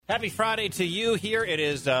Happy Friday to you. Here it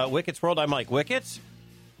is Wicket's World. I'm Mike Wickett,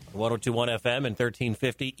 102.1 FM and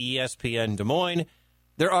 1350 ESPN Des Moines.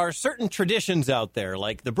 There are certain traditions out there,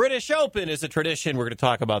 like the British Open is a tradition. We're going to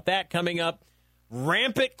talk about that coming up.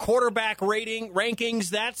 Rampant quarterback rankings,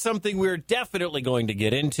 that's something we're definitely going to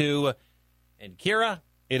get into. And Kira,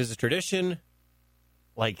 it is a tradition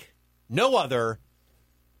like no other.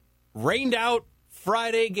 Rained out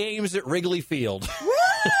Friday games at Wrigley Field.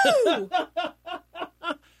 Woo!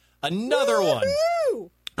 Another one.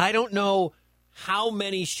 Woo! I don't know how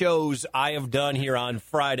many shows I have done here on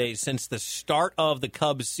Friday since the start of the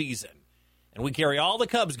Cubs season. And we carry all the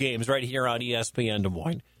Cubs games right here on ESPN Des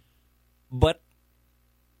Moines. But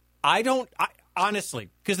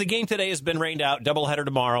honestly, because the game today has been rained out, doubleheader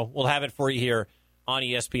tomorrow. We'll have it for you here on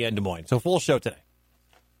ESPN Des Moines. So full show today.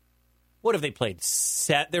 What have they played?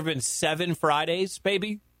 There have been 7 Fridays,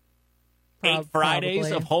 baby? 8 Fridays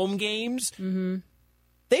probably. of home games? Mm-hmm.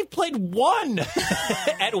 They've played one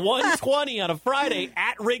at 1:20 on a Friday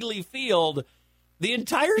at Wrigley Field the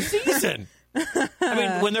entire season. I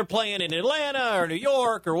mean, when they're playing in Atlanta or New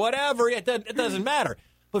York or whatever, it doesn't matter.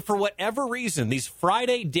 But for whatever reason, these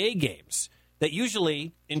Friday day games that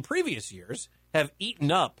usually in previous years have eaten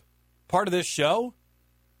up part of this show,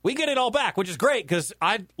 we get it all back, which is great because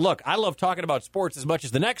I love talking about sports as much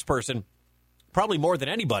as the next person, probably more than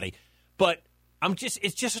anybody. But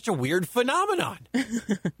it's just such a weird phenomenon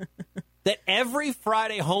that every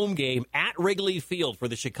Friday home game at Wrigley Field for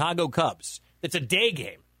the Chicago Cubs, it's a day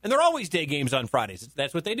game. And they're always day games on Fridays.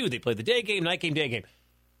 That's what they do. They play the day game, night game, day game.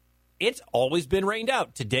 It's always been rained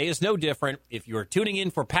out. Today is no different. If you're tuning in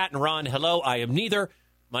for Pat and Ron, hello, I am neither.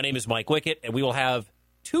 My name is Mike Wickett, and we will have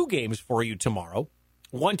 2 games for you tomorrow.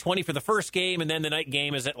 1:20 for the first game, and then the night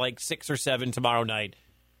game is at like 6 or 7 tomorrow night.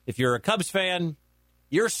 If you're a Cubs fan,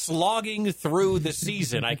 you're slogging through the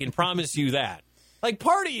season. I can promise you that. Like,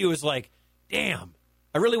 part of you is like, damn,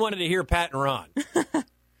 I really wanted to hear Pat and Ron.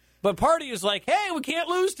 But part of you is like, hey, we can't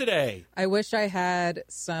lose today. I wish I had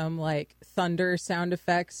some, like, thunder sound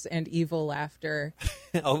effects and evil laughter.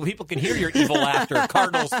 Oh, people can hear your evil laughter,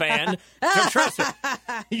 Cardinals fan. So trust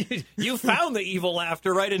me. You found the evil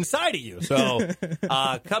laughter right inside of you. So,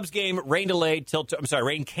 Cubs game, rain delayed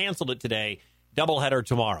rain canceled it today. Doubleheader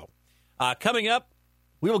tomorrow. Coming up,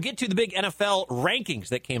 we will get to the big NFL rankings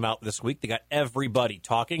that came out this week. They got everybody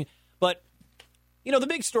talking. But, you know, the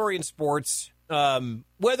big story in sports,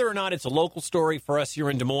 whether or not it's a local story for us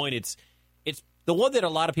here in Des Moines, it's the one that a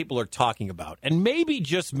lot of people are talking about. And maybe,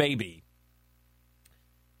 just maybe,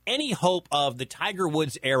 any hope of the Tiger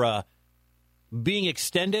Woods era being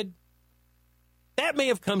extended, that may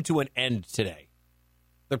have come to an end today.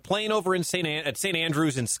 They're playing over in at St.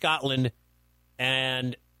 Andrews in Scotland,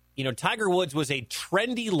 and you know, Tiger Woods was a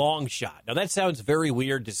trendy long shot. Now, that sounds very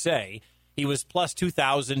weird to say. He was plus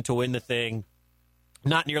 2,000 to win the thing.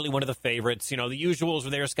 Not nearly one of the favorites. You know, the usuals were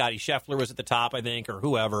there. Scotty Scheffler was at the top, I think, or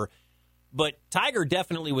whoever. But Tiger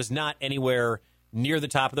definitely was not anywhere near the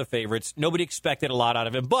top of the favorites. Nobody expected a lot out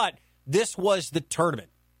of him. But this was the tournament.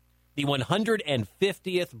 The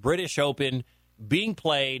 150th British Open being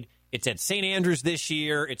played. It's at St. Andrews this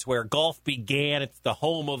year. It's where golf began. It's the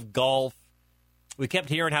home of golf. We kept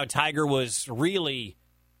hearing how Tiger was really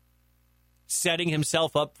setting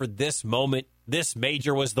himself up for this moment. This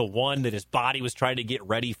major was the one that his body was trying to get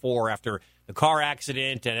ready for after the car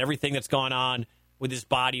accident and everything that's gone on with his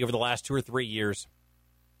body over the last 2 or 3 years.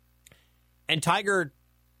 And Tiger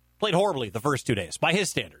played horribly the first 2 days, by his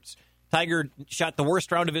standards. Tiger shot the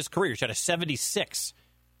worst round of his career, shot a 76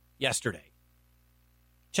 yesterday.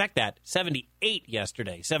 Check that, 78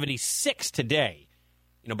 yesterday, 76 today.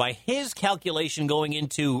 You know, by his calculation going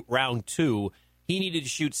into round 2, he needed to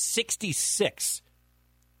shoot 66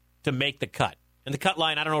 to make the cut. And the cut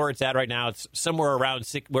line, I don't know where it's at right now. It's somewhere around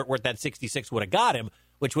where that 66 would have got him,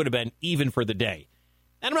 which would have been even for the day.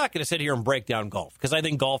 And I'm not going to sit here and break down golf, because I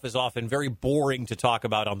think golf is often very boring to talk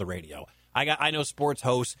about on the radio. I know sports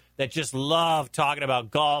hosts that just love talking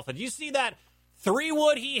about golf. And you see that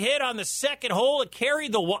 3-wood he hit on the second hole? It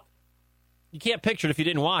carried the one. You can't picture it if you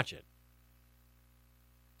didn't watch it.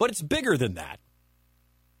 But it's bigger than that,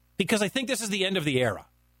 because I think this is the end of the era.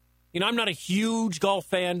 You know, I'm not a huge golf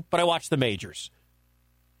fan, but I watch the majors.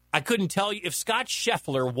 I couldn't tell you if Scott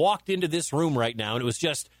Scheffler walked into this room right now and it was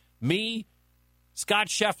just me, Scott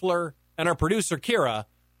Scheffler, and our producer, Kira,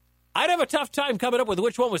 I'd have a tough time coming up with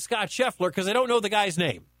which one was Scott Scheffler, because I don't know the guy's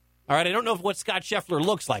name. All right, I don't know what Scott Scheffler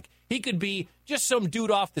looks like. He could be just some dude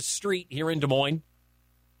off the street here in Des Moines,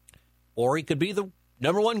 or he could be the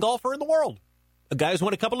number 1 golfer in the world. A guy who's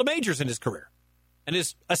won a couple of majors in his career and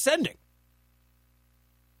is ascending.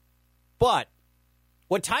 But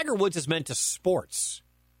what Tiger Woods has meant to sports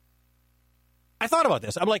I thought about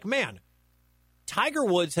this. I'm like, man, Tiger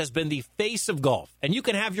Woods has been the face of golf. And you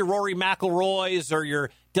can have your Rory McIlroys or your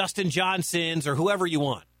Dustin Johnsons or whoever you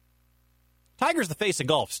want. Tiger's the face of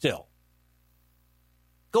golf still.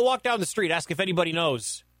 Go walk down the street, ask if anybody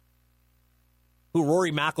knows who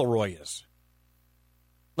Rory McIlroy is.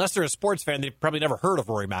 Unless they're a sports fan, they've probably never heard of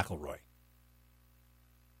Rory McIlroy.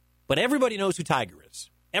 But everybody knows who Tiger is.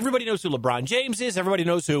 Everybody knows who LeBron James is. Everybody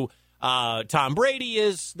knows who Tom Brady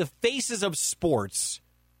is. The faces of sports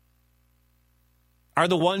are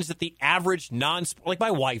the ones that the average non-sport, like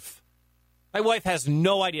my wife. My wife has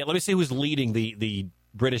no idea. Let me see who's leading the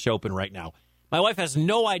British Open right now. My wife has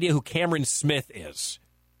no idea who Cameron Smith is.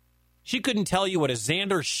 She couldn't tell you what a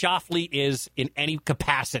Xander Schauffele is in any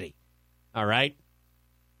capacity. All right?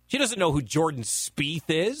 She doesn't know who Jordan Spieth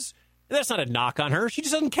is. That's not a knock on her. She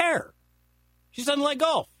just doesn't care. She just doesn't like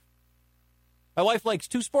golf. My wife likes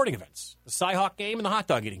two sporting events, the Cy-Hawk game and the hot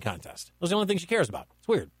dog eating contest. Those are the only things she cares about. It's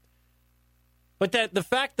weird. But the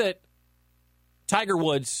fact that Tiger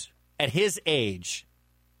Woods, at his age,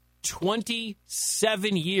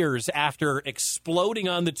 27 years after exploding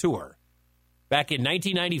on the tour, back in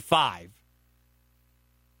 1995,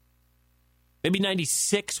 maybe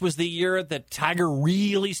 96 was the year that Tiger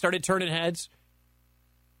really started turning heads.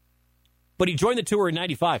 But he joined the tour in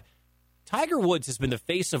 95. Tiger Woods has been the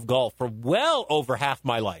face of golf for well over half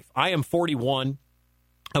my life. I am 41.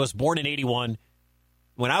 I was born in 81.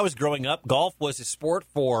 When I was growing up, golf was a sport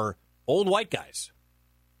for old white guys.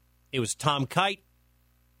 It was Tom Kite,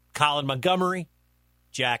 Colin Montgomery,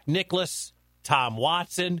 Jack Nicklaus, Tom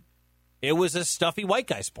Watson. It was a stuffy white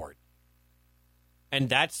guy sport. And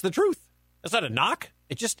that's the truth. That's not a knock.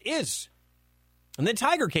 It just is. And then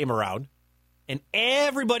Tiger came around, and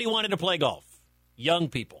everybody wanted to play golf. Young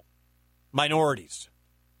people, minorities,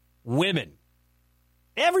 women,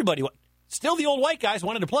 everybody. Still the old white guys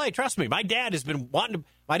wanted to play. Trust me, my dad's been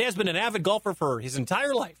an avid golfer for his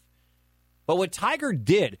entire life. But what Tiger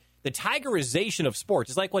did, the Tigerization of sports,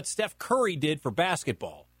 is like what Steph Curry did for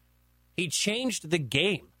basketball. He changed the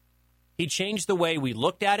game. He changed the way we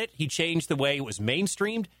looked at it. He changed the way it was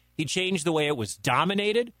mainstreamed. He changed the way it was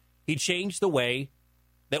dominated. He changed the way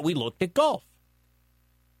that we looked at golf.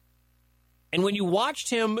 And when you watched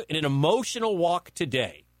him in an emotional walk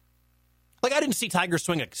today, like I didn't see Tiger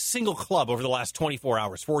swing a single club over the last 24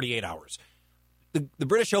 hours, 48 hours. The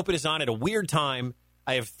British Open is on at a weird time.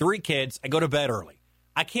 I have 3 kids. I go to bed early.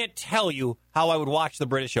 I can't tell you how I would watch the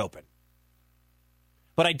British Open.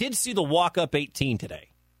 But I did see the walk-up 18 today.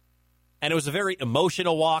 And it was a very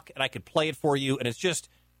emotional walk, and I could play it for you. And it's just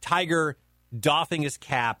Tiger doffing his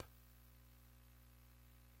cap,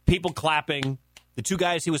 people clapping, the 2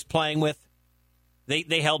 guys he was playing with.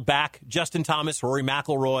 They held back. Justin Thomas, Rory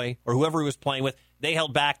McIlroy, or whoever he was playing with, they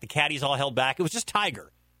held back. The caddies all held back. It was just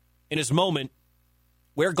Tiger in his moment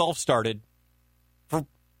where golf started for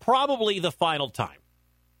probably the final time.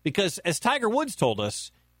 Because as Tiger Woods told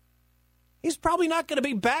us, he's probably not going to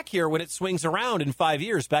be back here when it swings around in 5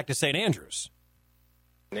 years back to St. Andrews.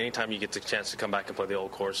 Anytime you get the chance to come back and play the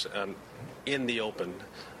old course in the Open,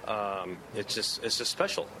 it's just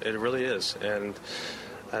special. It really is. And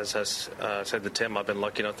as I said to Tim, I've been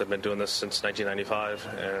lucky enough to have been doing this since 1995,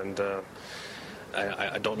 and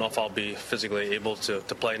I don't know if I'll be physically able to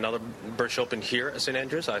play another British Open here at St.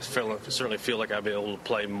 Andrews. I certainly feel like I'll be able to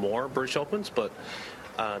play more British Opens, but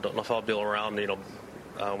I don't know if I'll be around,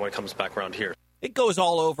 when it comes back around here. It goes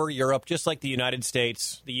all over Europe, just like the United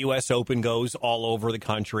States. The U.S. Open goes all over the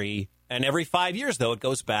country. And every 5 years, though, it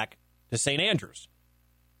goes back to St. Andrews.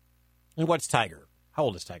 And what's Tiger? How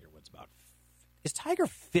old is Tiger Woods? About? Is Tiger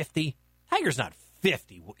 50? Tiger's not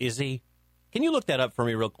 50, is he? Can you look that up for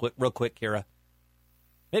me real quick, Kira?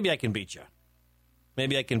 Maybe I can beat you.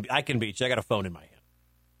 Maybe I can beat you. I got a phone in my hand.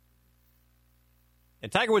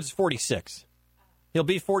 And Tiger Woods is 46. He'll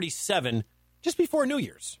be 47 just before New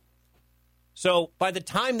Year's. So by the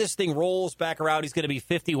time this thing rolls back around, he's going to be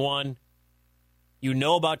 51. You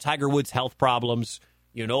know about Tiger Woods' health problems.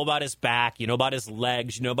 You know about his back. You know about his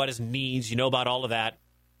legs. You know about his knees. You know about all of that.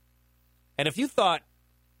 And if you thought,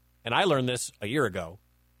 and I learned this a year ago,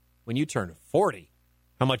 when you turn 40,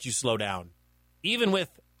 how much you slow down. Even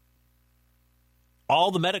with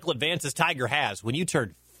all the medical advances Tiger has, when you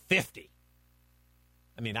turn 50,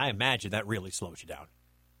 I mean, I imagine that really slows you down.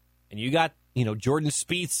 And you got, Jordan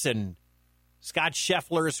Spieths and Scott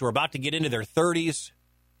Schefflers who are about to get into their 30s.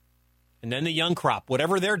 And then the young crop,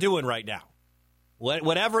 whatever they're doing right now.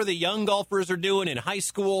 Whatever the young golfers are doing in high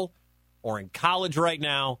school or in college right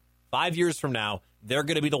now, 5 years from now, they're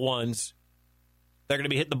going to be the ones. They're going to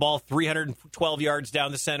be hitting the ball 312 yards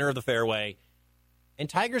down the center of the fairway. and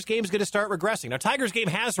Tiger's game is going to start regressing. Now, Tiger's game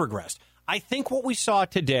has regressed. I think what we saw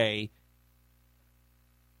today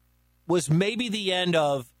was maybe the end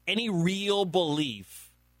of any real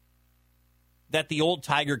belief that the old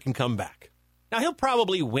Tiger can come back. Now, he'll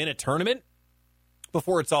probably win a tournament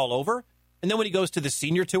before it's all over. And then when he goes to the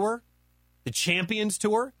Senior Tour, the Champions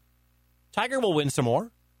Tour, Tiger will win some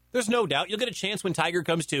more. There's no doubt. You'll get a chance when Tiger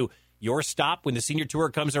comes to your stop, when the Senior Tour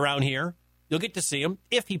comes around here. You'll get to see him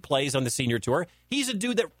if he plays on the Senior Tour. He's a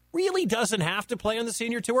dude that really doesn't have to play on the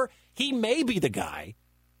Senior Tour. He may be the guy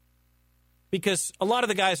because a lot of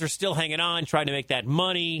the guys are still hanging on, trying to make that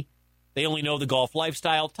money. They only know the golf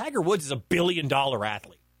lifestyle. Tiger Woods is a billion-dollar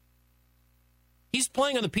athlete. He's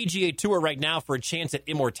playing on the PGA Tour right now for a chance at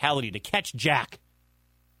immortality, to catch Jack,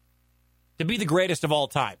 to be the greatest of all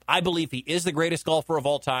time. I believe he is the greatest golfer of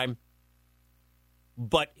all time,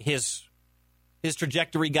 but his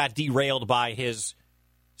trajectory got derailed by his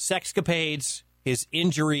sexcapades, his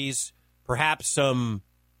injuries, perhaps some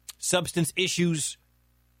substance issues,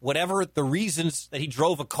 whatever the reasons that he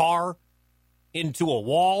drove a car into a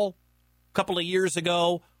wall a couple of years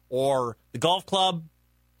ago, or the golf club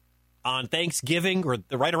on Thanksgiving, or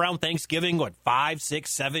right around Thanksgiving, 5, 6,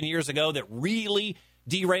 7 years ago, that really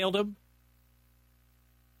derailed him.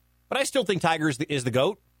 But I still think Tiger is the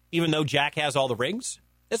GOAT, even though Jack has all the rings.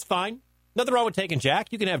 That's fine. Nothing wrong with taking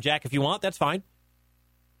Jack. You can have Jack if you want. That's fine.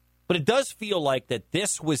 But it does feel like that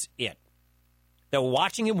this was it. That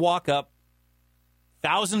watching him walk up,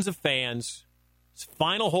 thousands of fans, his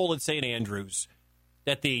final hole at St. Andrews,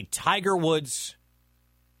 that the Tiger Woods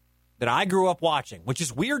that I grew up watching, which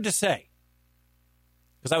is weird to say,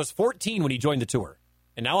 because I was 14 when he joined the tour,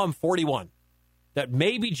 and now I'm 41, that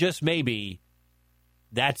maybe, just maybe,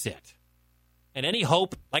 that's it. And any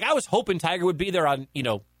hope, like I was hoping Tiger would be there on,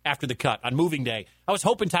 after the cut, on moving day. I was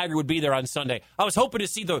hoping Tiger would be there on Sunday. I was hoping to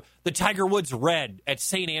see the Tiger Woods red at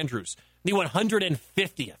St. Andrews, the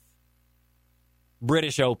 150th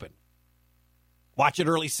British Open. Watch it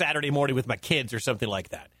early Saturday morning with my kids or something like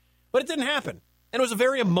that. But it didn't happen. And it was a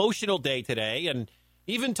very emotional day today. And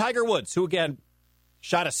even Tiger Woods, who, again,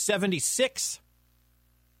 shot a 76,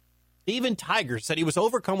 even Tiger said he was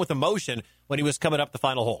overcome with emotion when he was coming up the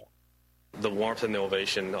final hole. The warmth and the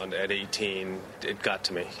ovation at 18, it got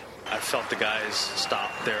to me. I felt the guys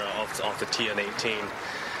stop there off the tee on 18.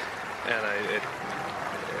 And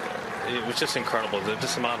it was just incredible.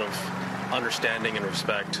 This amount of understanding and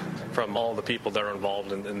respect from all the people that are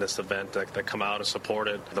involved in this event that come out and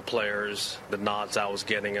supported the players, the nods I was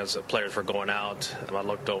getting as the players were going out. And I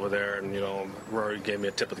looked over there and, Rory gave me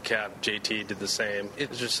a tip of the cap. JT did the same.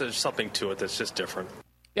 It's just, there's something to it that's just different.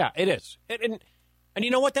 Yeah, it is. And you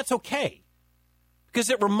know what? That's okay. Because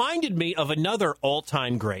it reminded me of another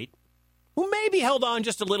all-time great who maybe held on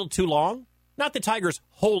just a little too long. Not that Tiger's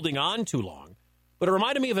holding on too long, but it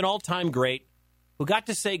reminded me of an all-time great who got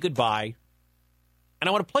to say goodbye. And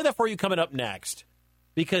I want to play that for you coming up next,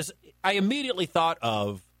 because I immediately thought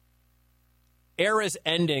of eras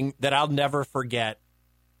ending that I'll never forget,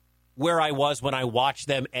 where I was when I watched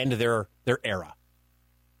them end their era.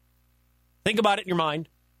 Think about it in your mind.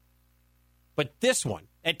 But this one,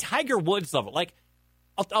 at Tiger Woods level, like,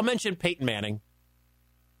 I'll mention Peyton Manning.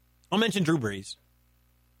 I'll mention Drew Brees.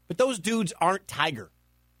 But those dudes aren't Tiger.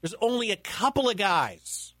 There's only a couple of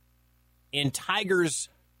guys in Tiger's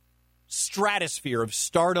stratosphere of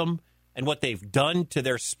stardom and what they've done to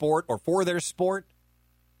their sport or for their sport.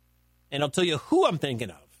 And I'll tell you who I'm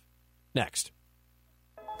thinking of next.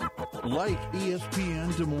 Like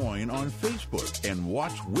ESPN Des Moines on Facebook and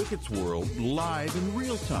watch Wicket's World live in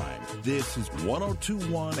real time. This is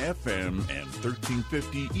 102.1 FM and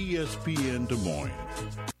 1350 ESPN Des Moines.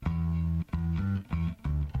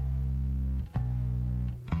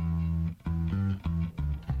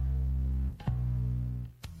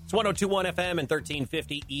 It's 102.1 FM and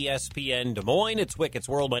 1350 ESPN Des Moines. It's Wicket's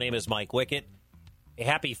World. My name is Mike Wicket. A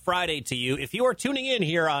happy Friday to you. If you are tuning in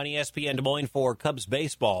here on ESPN Des Moines for Cubs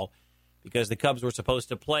baseball, because the Cubs were supposed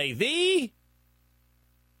to play the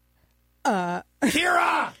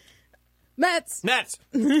Kira Mets at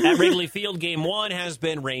Wrigley Field, Game 1 has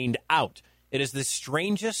been rained out. It is the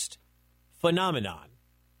strangest phenomenon.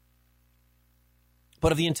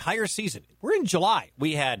 But of the entire season, we're in July.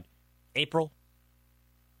 We had April,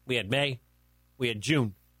 we had May, we had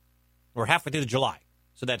June. We're halfway through July.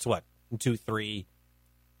 So that's what? 2, 3,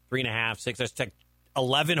 3.5, 6, that's like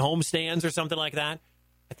 11 homestands or something like that.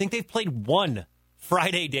 I think they've played one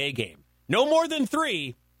Friday day game. No more than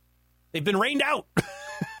 3. They've been rained out.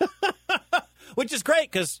 Which is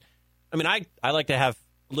great because, I like to have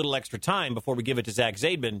a little extra time before we give it to Zach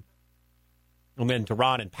Zaidman and then to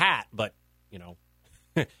Ron and Pat. But,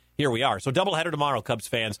 here we are. So doubleheader tomorrow, Cubs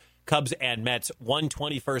fans. Cubs and Mets,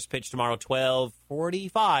 1:21 pitch tomorrow,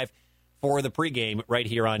 12:45 for the pregame right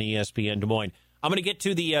here on ESPN Des Moines. I'm going to get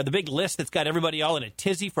to the big list that's got everybody all in a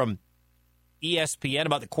tizzy from ESPN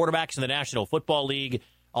about the quarterbacks in the National Football League.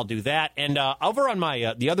 I'll do that. And over on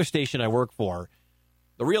my the other station I work for,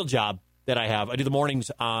 the real job that I have, I do the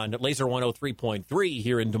mornings on Laser 103.3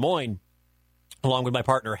 here in Des Moines, along with my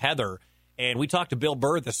partner Heather. And we talked to Bill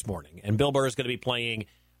Burr this morning. And Bill Burr is going to be playing,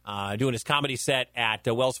 doing his comedy set at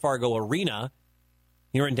Wells Fargo Arena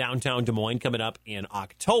here in downtown Des Moines coming up in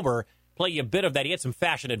October. Play you a bit of that. He had some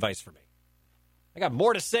fashion advice for me. I got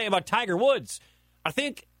more to say about Tiger Woods. I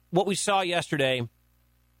think what we saw yesterday,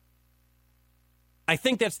 I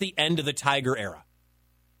think that's the end of the Tiger era.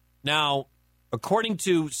 Now, according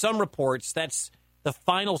to some reports, that's the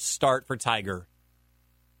final start for Tiger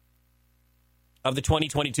of the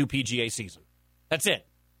 2022 PGA season. That's it.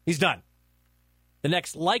 He's done. The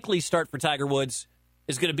next likely start for Tiger Woods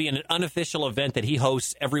is going to be an unofficial event that he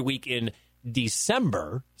hosts every week in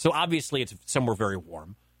December. So obviously it's somewhere very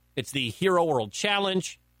warm. It's the Hero World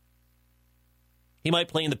Challenge. He might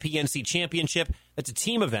play in the PNC Championship. That's a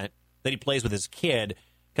team event that he plays with his kid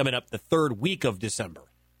coming up the third week of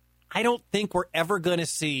December. I don't think we're ever going to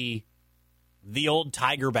see the old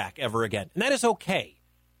Tiger back ever again. And that is okay,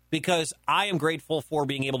 because I am grateful for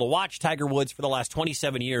being able to watch Tiger Woods for the last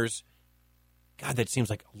 27 years. God, that seems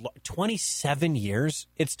like 27 years.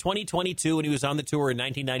 It's 2022, and he was on the tour in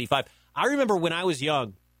 1995. I remember when I was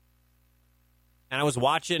young, and I was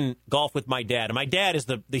watching golf with my dad. And my dad is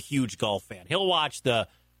the huge golf fan. He'll watch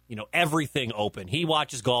everything open. He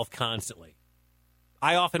watches golf constantly.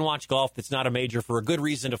 I often watch golf that's not a major for a good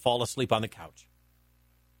reason, to fall asleep on the couch.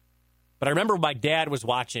 But I remember my dad was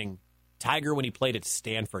watching Tiger when he played at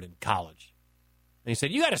Stanford in college. And he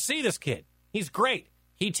said, "You got to see this kid. He's great.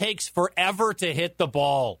 He takes forever to hit the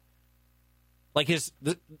ball."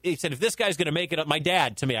 He said, if this guy's going to make it, my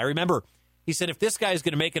dad to me, I remember, he said, if this guy's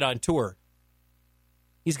going to make it on tour,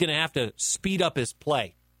 he's going to have to speed up his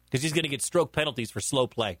play because he's going to get stroke penalties for slow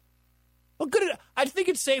play. Well, good. I think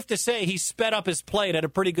it's safe to say he sped up his play and had a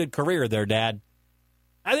pretty good career there, Dad.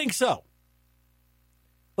 I think so.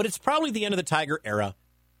 But it's probably the end of the Tiger era.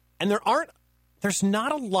 And there's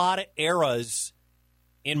not a lot of eras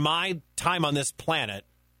in my time on this planet.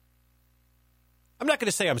 I'm not going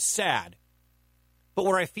to say I'm sad, but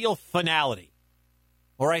where I feel finality,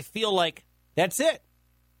 where I feel like that's it.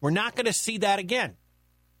 We're not going to see that again.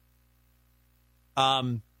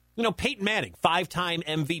 Peyton Manning, 5-time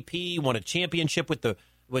MVP, won a championship with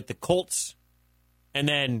the Colts, and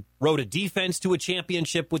then rode a defense to a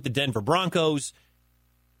championship with the Denver Broncos.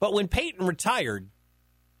 But when Peyton retired,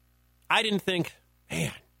 I didn't think,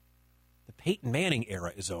 man, the Peyton Manning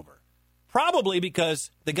era is over. Probably because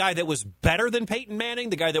the guy that was better than Peyton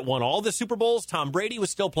Manning, the guy that won all the Super Bowls, Tom Brady, was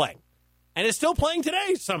still playing. And is still playing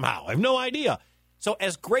today somehow. I have no idea. So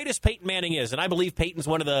as great as Peyton Manning is, and I believe Peyton's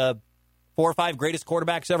one of the 4 or 5 greatest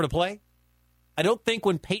quarterbacks ever to play, I don't think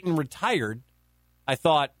when Peyton retired, I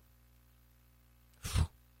thought, it's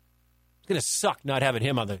going to suck not having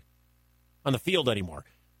him on the field anymore.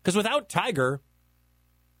 Because without Tiger,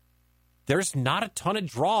 there's not a ton of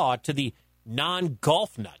draw to the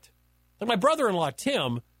non-golf nut. Like my brother-in-law,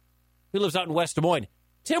 Tim, who lives out in West Des Moines,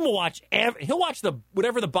 Tim will watch, he'll watch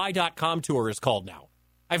whatever the Buy.com tour is called now.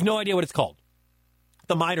 I have no idea what it's called.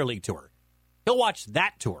 The minor league tour. He'll watch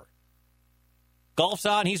that tour. Golf's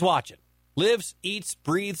on, he's watching. Lives, eats,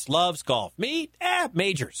 breathes, loves golf. Me?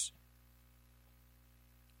 Majors.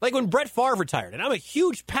 Like when Brett Favre retired, and I'm a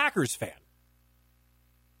huge Packers fan.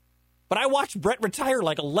 But I watched Brett retire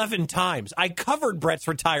like 11 times. I covered Brett's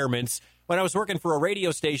retirements when I was working for a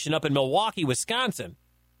radio station up in Milwaukee, Wisconsin.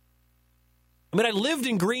 I mean, I lived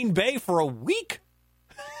in Green Bay for a week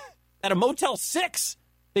at a Motel 6.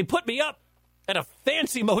 They put me up at a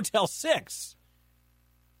fancy Motel 6.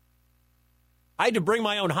 I had to bring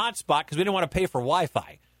my own hotspot because we didn't want to pay for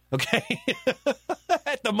Wi-Fi, okay?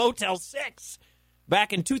 At the Motel 6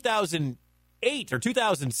 back in 2008 or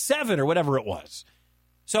 2007 or whatever it was.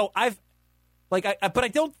 So but I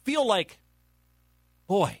don't feel like,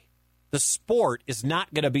 boy, the sport is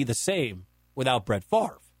not going to be the same without Brett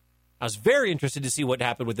Favre. I was very interested to see what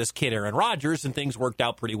happened with this kid, Aaron Rodgers, and things worked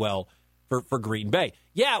out pretty well for Green Bay.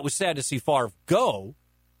 Yeah, it was sad to see Favre go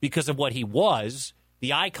because of what he was,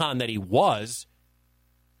 the icon that he was.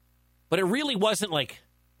 But it really wasn't like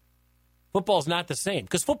football's not the same,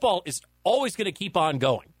 because football is always going to keep on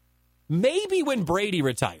going. Maybe when Brady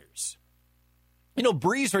retires.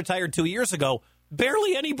 Breeze retired 2 years ago.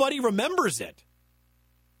 Barely anybody remembers it.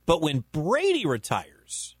 But when Brady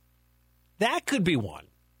retires, that could be one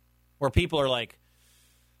where people are like,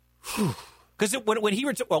 Because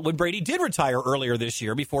when Brady did retire earlier this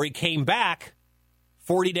year, before he came back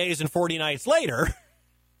 40 days and 40 nights later,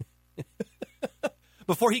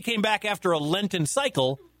 before he came back after a Lenten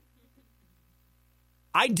cycle,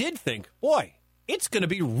 I did think, boy, it's going to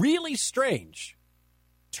be really strange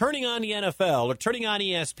turning on the NFL or turning on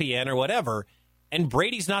ESPN or whatever, and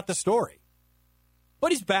Brady's not the story.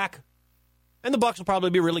 But he's back, and the Bucs will probably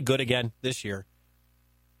be really good again this year.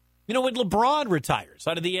 You know, when LeBron retires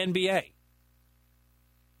out of the NBA,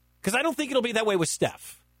 because I don't think it'll be that way with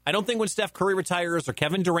Steph. I don't think when Steph Curry retires or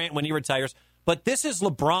Kevin Durant when he retires, but this is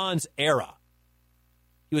LeBron's era.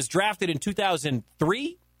 He was drafted in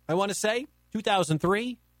 2003, I want to say,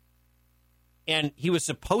 2003, and he was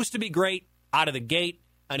supposed to be great out of the gate,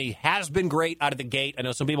 and he has been great out of the gate. I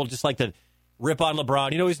know some people just like to rip on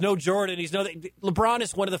LeBron. You know, he's no Jordan. LeBron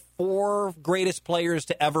is one of the 4 greatest players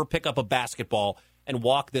to ever pick up a basketball and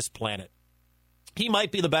walk this planet. He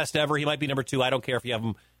might be the best ever. He might be number 2. I don't care if you have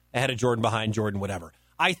him ahead of Jordan, behind Jordan, whatever.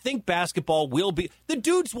 I think basketball will be... The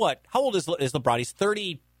dude's what? How old is LeBron? He's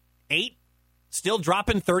 38? Still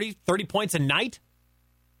dropping 30 points a night?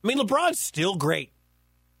 I mean, LeBron's still great.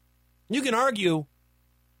 You can argue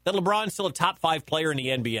that LeBron's still a top 5 player in the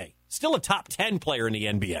NBA. Still a top 10 player in the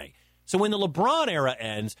NBA. So when the LeBron era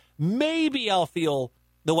ends, maybe I'll feel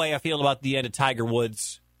the way I feel about the end of Tiger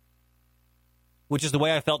Woods, which is the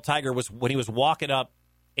way I felt Tiger was when he was walking up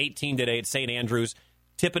 18 today at St. Andrews,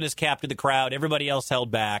 tipping his cap to the crowd. Everybody else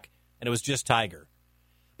held back, and it was just Tiger.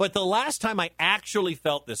 But the last time I actually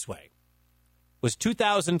felt this way was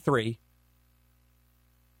 2003. It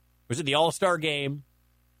was at the All-Star game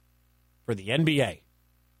for the NBA.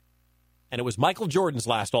 And it was Michael Jordan's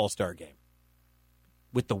last All-Star game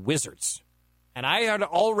with the Wizards. And I had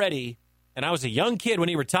already, and I was a young kid when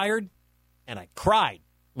he retired, and I cried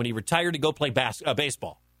when he retired to go play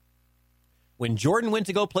baseball. When Jordan went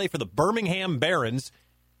to go play for the Birmingham Barons,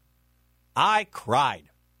 I cried.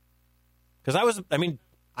 Because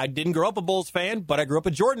I didn't grow up a Bulls fan, but I grew up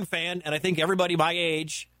a Jordan fan, and I think everybody my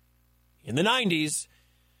age in the 90s,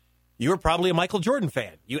 you were probably a Michael Jordan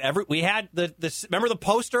fan. We had remember the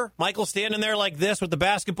poster? Michael standing there like this with the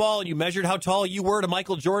basketball, and you measured how tall you were to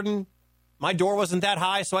Michael Jordan. My door wasn't that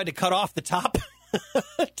high, so I had to cut off the top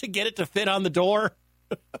to get it to fit on the door.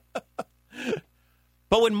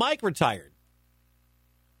 But when Mike retired,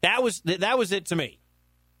 that was it to me.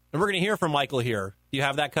 And we're going to hear from Michael here. Do you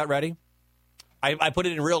have that cut ready? I put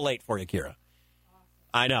it in real late for you, Kira.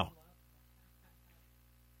 I know.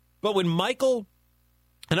 But when Michael...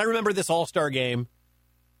 And I remember this All-Star game,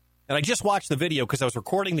 and I just watched the video because I was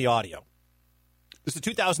recording the audio. This is the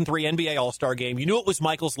 2003 NBA All-Star game. You knew it was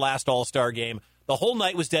Michael's last All-Star game. The whole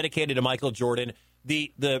night was dedicated to Michael Jordan.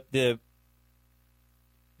 The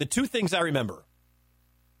 2 things I remember.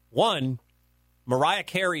 One, Mariah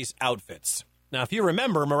Carey's outfits. Now, if you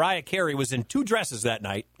remember, Mariah Carey was in 2 dresses that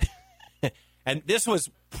night, and this was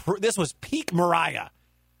peak Mariah.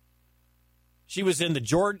 She was in the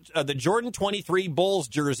Jordan 23 Bulls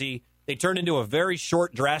jersey. They turned into a very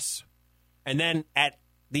short dress. And then at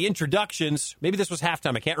the introductions, maybe this was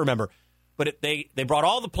halftime, I can't remember, but they brought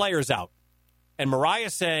all the players out. And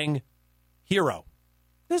Mariah sang Hero.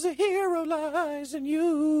 There's a hero lies in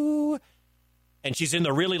you. And she's in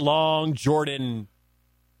the really long Jordan,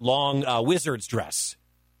 Wizards dress.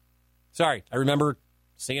 Sorry, I remember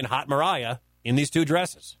singing Hot Mariah in these 2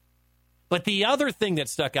 dresses. But the other thing that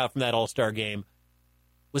stuck out from that All-Star game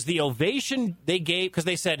was the ovation they gave, because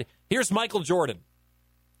they said, here's Michael Jordan.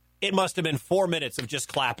 It must have been 4 minutes of just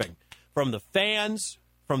clapping from the fans,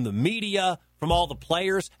 from the media, from all the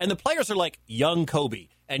players. And the players are like young Kobe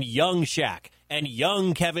and young Shaq and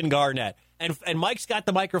young Kevin Garnett. And Mike's got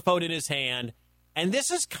the microphone in his hand. And this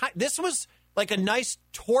was like a nice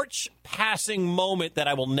torch-passing moment that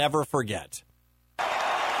I will never forget.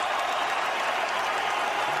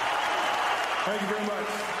 Thank you very much.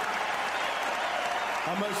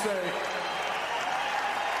 I must say,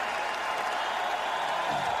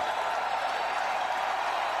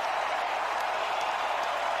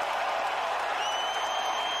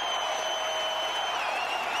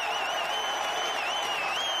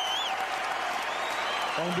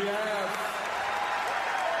 on behalf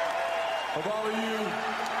of all of you,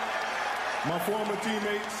 my former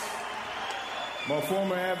teammates, my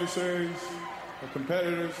former adversaries, my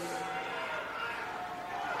competitors,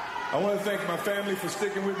 I want to thank my family for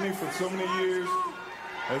sticking with me for so many years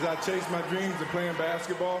as I chased my dreams of playing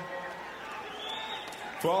basketball.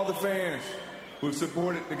 For all the fans who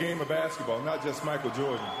supported the game of basketball, not just Michael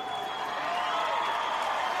Jordan.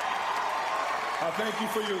 I thank you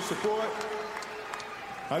for your support.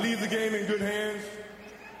 I leave the game in good hands.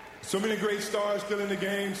 So many great stars still in the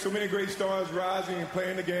game, so many great stars rising and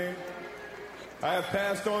playing the game. I have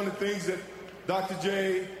passed on the things that Dr.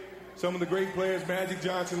 J, some of the great players, Magic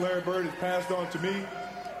Johnson, Larry Bird, has passed on to me.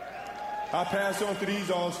 I pass on to these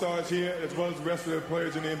all-stars here as well as the rest of the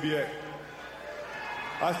players in the NBA.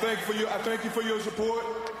 I thank you for your support.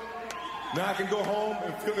 Now I can go home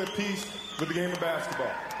and feel at peace with the game of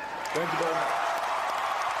basketball. Thank you very much.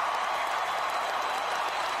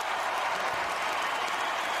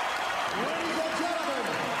 Ladies and gentlemen,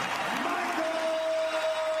 Michael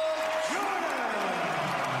Jordan.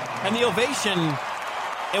 And the ovation,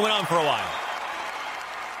 it went on for a while.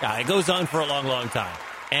 Yeah, it goes on for a long, long time.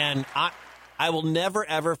 And I will never,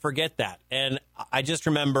 ever forget that. And I just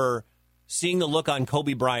remember seeing the look on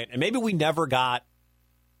Kobe Bryant. And maybe we never got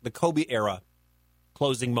the Kobe era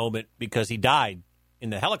closing moment because he died in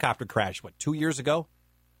the helicopter crash, 2 years ago?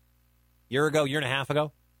 Year and a half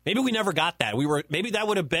ago? Maybe we never got that. Maybe that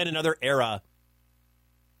would have been another era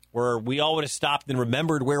where we all would have stopped and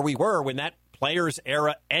remembered where we were when that player's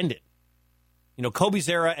era ended. You know, Kobe's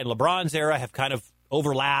era and LeBron's era have kind of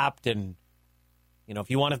overlapped, and you know, if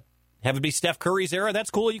you want to have it be Steph Curry's era, that's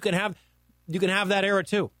cool. You can have that era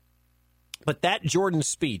too. But that Jordan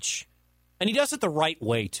speech, and he does it the right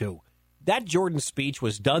way too. That Jordan speech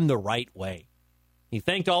was done the right way. He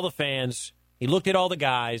thanked all the fans. He looked at all the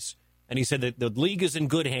guys, and he said that the league is in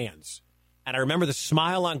good hands. And I remember the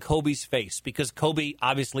smile on Kobe's face because Kobe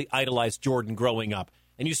obviously idolized Jordan growing up.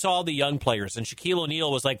 And you saw the young players, and Shaquille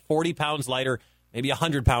O'Neal was like 40 pounds lighter, maybe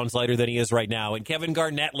 100 pounds lighter than he is right now. And Kevin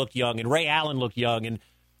Garnett looked young, and Ray Allen looked young, and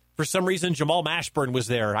for some reason Jamal Mashburn was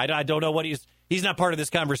there. I don't know what he's not part of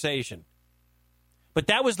this conversation. But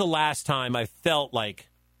that was the last time I felt like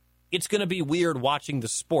it's going to be weird watching the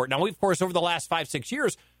sport. Now, of course, over the last 5-6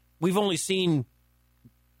 years, we've only seen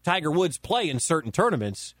Tiger Woods play in certain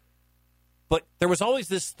tournaments. But there was always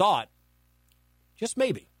this thought, just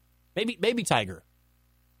maybe Tiger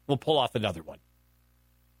will pull off another one.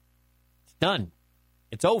 It's done.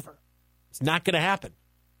 It's over. It's not going to happen.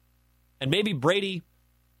 And maybe Brady,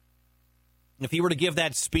 if he were to give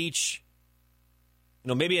that speech, you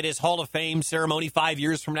know, maybe at his Hall of Fame ceremony 5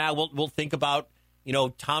 years from now, we'll think about, you know,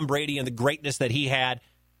 Tom Brady and the greatness that he had.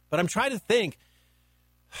 But I'm trying to think,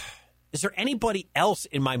 is there anybody else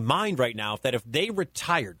in my mind right now that if they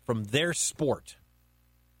retired from their sport,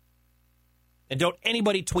 and don't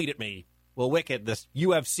anybody tweet at me, well, Wicket, this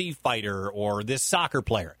UFC fighter or this soccer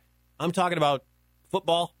player. I'm talking about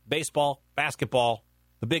football, baseball, basketball,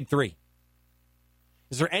 the big three.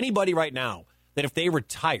 Is there anybody right now that if they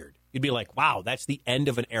retired, you'd be like, wow, that's the end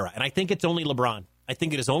of an era? And I think it's only LeBron. I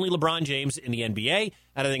think it is only LeBron James in the NBA,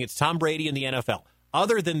 and I think it's Tom Brady in the NFL.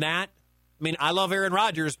 Other than that, I mean, I love Aaron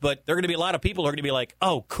Rodgers, but there are going to be a lot of people who are going to be like,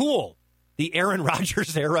 oh, cool, the Aaron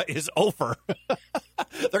Rodgers era is over. There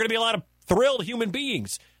are going to be a lot of thrilled human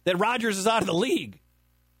beings that Rodgers is out of the league,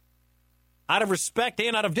 out of respect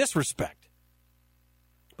and out of disrespect.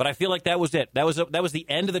 But I feel like that was it. That was the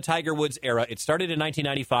end of the Tiger Woods era. It started in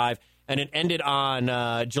 1995, and it ended on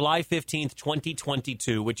July 15th,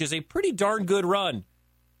 2022, which is a pretty darn good run,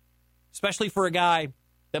 especially for a guy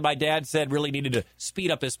that my dad said really needed to speed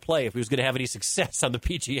up his play if he was going to have any success on the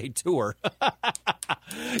PGA Tour.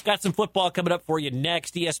 Got some football coming up for you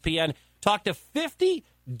next. ESPN talked to 50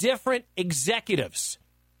 different executives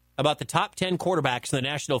about the top 10 quarterbacks in the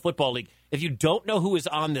National Football League. If you don't know who is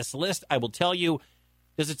on this list, I will tell you.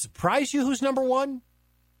 Does it surprise you who's number one?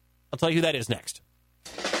 I'll tell you who that is next.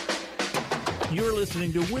 You're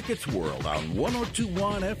listening to Wicket's World on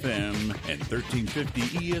 102.1 FM and 1350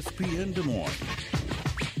 ESPN Des Moines.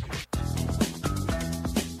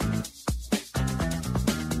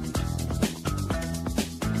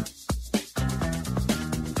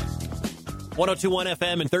 .102.1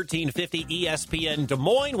 FM and 1350 ESPN Des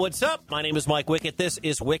Moines. What's up? My name is Mike Wicket. This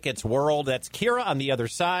is Wicket's World. That's Kira on the other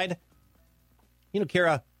side. You know,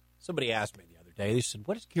 Kira, somebody asked me the other day, they said,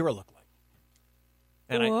 what does Kira look like?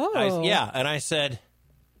 And I said,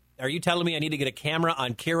 are you telling me I need to get a camera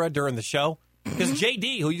on Kira during the show? Because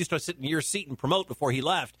JD, who used to sit in your seat and promote before he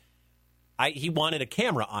left, he wanted a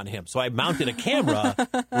camera on him. So I mounted a camera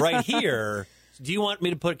right here. Do you want me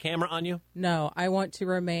to put a camera on you? No, I want to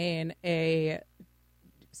remain a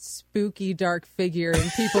spooky, dark figure in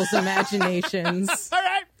people's imaginations. All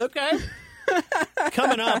right, okay.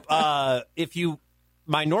 Coming up,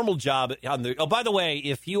 my normal job on the. Oh, by the way,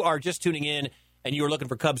 if you are just tuning in and you are looking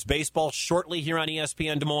for Cubs baseball shortly here on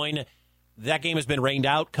ESPN Des Moines, that game has been rained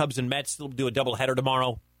out. Cubs and Mets will do a doubleheader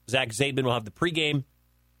tomorrow. Zach Zaidman will have the pregame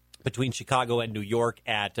between Chicago and New York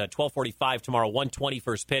at 12:45 tomorrow, 1:20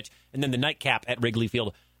 first pitch, and then the nightcap at Wrigley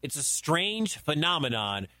Field. It's a strange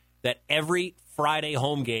phenomenon that every Friday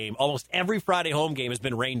home game, almost every Friday home game has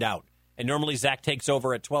been rained out. And normally Zach takes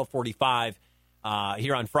over at 12:45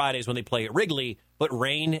 here on Fridays when they play at Wrigley. But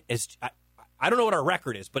rain is, I don't know what our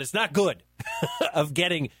record is, but it's not good of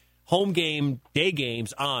getting home game, day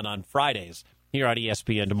games on Fridays here on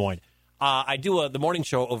ESPN Des Moines. I do the morning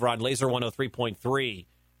show over on Laser 103.3,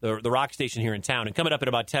 the rock station here in town. And coming up in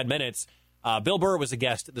about 10 minutes, Bill Burr was a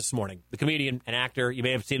guest this morning, the comedian and actor. You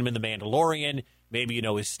may have seen him in The Mandalorian. Maybe you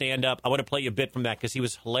know his stand-up. I want to play you a bit from that because he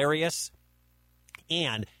was hilarious.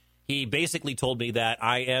 And he basically told me that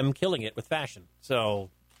I am killing it with fashion. So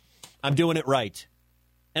I'm doing it right.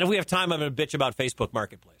 And if we have time, I'm going to bitch about Facebook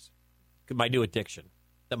Marketplace, my new addiction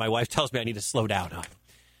that my wife tells me I need to slow down on.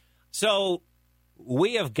 So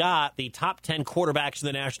we have got the top 10 quarterbacks in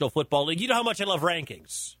the National Football League. You know how much I love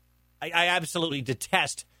rankings. I absolutely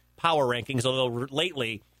detest power rankings, although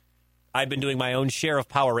lately I've been doing my own share of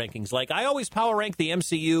power rankings. Like, I always power rank the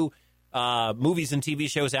MCU movies and TV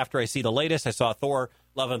shows after I see the latest. I saw Thor,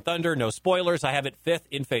 Love and Thunder. No spoilers. I have it 5th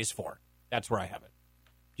in Phase 4. That's where I have it.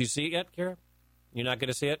 Do you see it yet, Kara? You're not going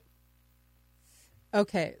to see it?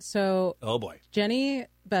 Okay, so oh boy, Jenny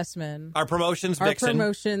Bessman, our promotions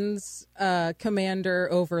commander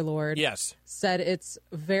overlord, yes, said it's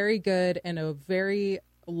very good and a very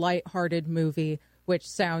lighthearted movie, which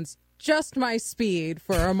sounds just my speed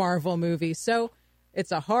for a Marvel movie. So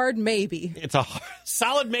it's a hard maybe. It's a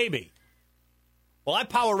solid maybe. Well, I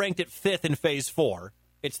power ranked it 5th in Phase 4.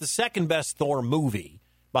 It's the second best Thor movie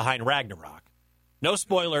behind Ragnarok. No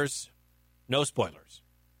spoilers. No spoilers.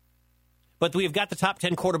 But we've got the top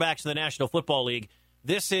 10 quarterbacks in the National Football League.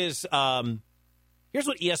 This is, here's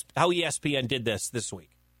what how ESPN did this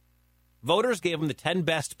week. Voters gave them the 10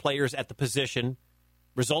 best players at the position.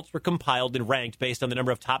 Results were compiled and ranked based on the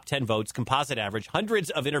number of top 10 votes, composite average, hundreds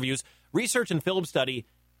of interviews, research and film study,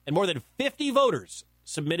 and more than 50 voters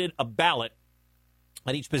submitted a ballot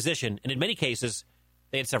at each position. And in many cases,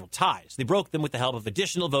 they had several ties. They broke them with the help of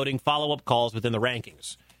additional voting, follow-up calls within the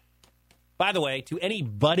rankings. By the way, to any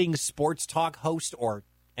budding sports talk host or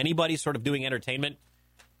anybody sort of doing entertainment,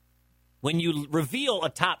 when you reveal a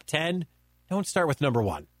top 10, don't start with number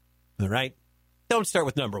 1, all right? Don't start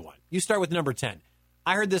with number 1. You start with number 10.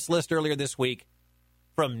 I heard this list earlier this week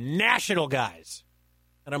from national guys,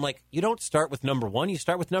 and I'm like, you don't start with number 1, you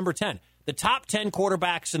start with number 10. The top 10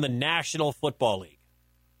 quarterbacks in the National Football League.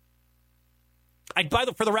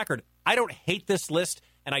 For the record, I don't hate this list,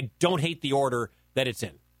 and I don't hate the order that it's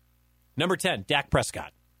in. Number 10, Dak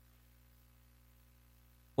Prescott.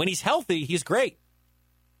 When he's healthy, he's great.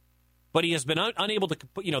 But he has been unable to,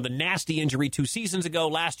 the nasty injury 2 seasons ago.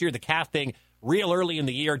 Last year, the calf thing, real early in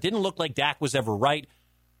the year. Didn't look like Dak was ever right.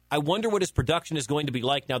 I wonder what his production is going to be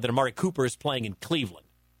like now that Amari Cooper is playing in Cleveland.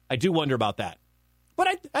 I do wonder about that.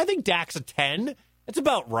 But I think Dak's a 10. It's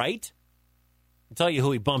about right. I'll tell you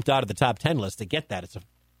who he bumped out of the top 10 list to get that. It's a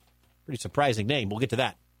pretty surprising name. We'll get to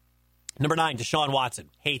that. Number 9, Deshaun Watson.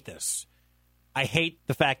 Hate this. I hate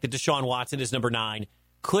the fact that Deshaun Watson is number 9.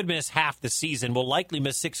 Could miss half the season. Will likely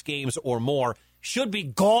miss 6 games or more. Should be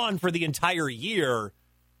gone for the entire year.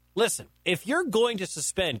 Listen, if you're going to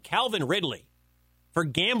suspend Calvin Ridley for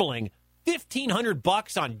gambling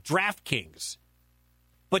 $1,500 on DraftKings,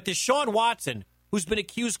 but Deshaun Watson, who's been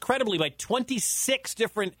accused credibly by 26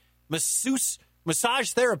 different massage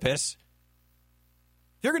therapists,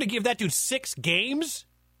 they're going to give that dude 6 games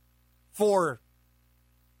for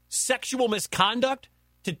sexual misconduct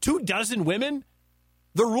to 24 women?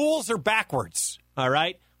 The rules are backwards, all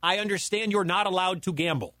right? I understand you're not allowed to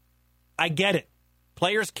gamble. I get it.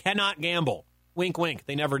 Players cannot gamble. Wink, wink.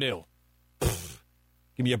 They never do. Pfft,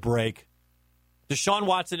 give me a break. Deshaun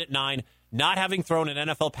Watson at 9, not having thrown an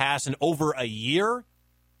NFL pass in over a year,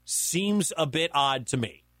 seems a bit odd to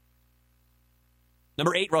me.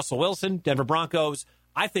 Number 8, Russell Wilson, Denver Broncos.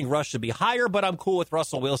 I think Russ should be higher, but I'm cool with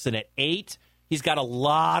Russell Wilson at 8. He's got a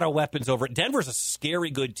lot of weapons over it. Denver's a scary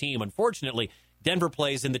good team. Unfortunately, Denver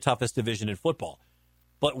plays in the toughest division in football.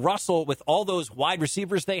 But Russell, with all those wide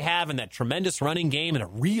receivers they have and that tremendous running game and a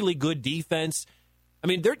really good defense, I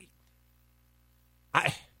mean,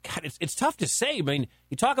 it's tough to say. I mean,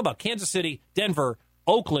 you talk about Kansas City, Denver,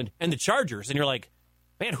 Oakland, and the Chargers, and you're like,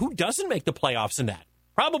 man, who doesn't make the playoffs in that?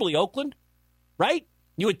 Probably Oakland, right?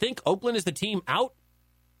 You would think Oakland is the team out,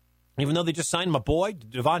 even though they just signed my boy,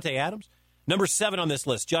 Devontae Adams. Number 7 on this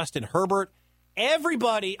list, Justin Herbert.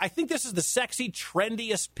 Everybody, I think this is the sexy,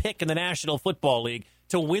 trendiest pick in the National Football League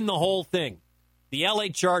to win the whole thing. The LA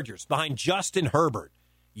Chargers behind Justin Herbert,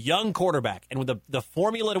 young quarterback. And with the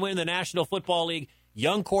formula to win the National Football League,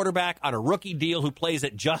 young quarterback on a rookie deal who plays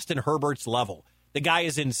at Justin Herbert's level. The guy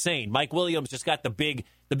is insane. Mike Williams just got the big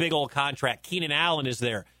old contract. Keenan Allen is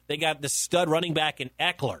there. They got the stud running back in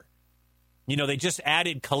Eckler. You know, they just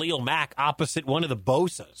added Khalil Mack opposite one of the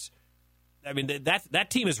Bosas. I mean, that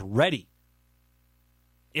team is ready.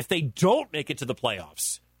 If they don't make it to the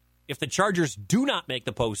playoffs, if the Chargers do not make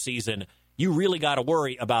the postseason, you really got to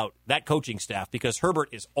worry about that coaching staff because Herbert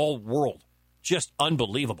is all world. Just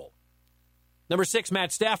unbelievable. Number 6,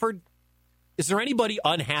 Matt Stafford. Is there anybody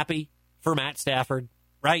unhappy for Matt Stafford?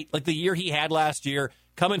 Right? Like the year he had last year,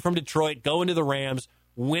 coming from Detroit, going to the Rams,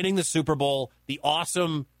 winning the Super Bowl, the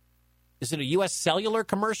awesome, is it a U.S. Cellular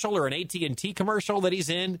commercial or an AT&T commercial that he's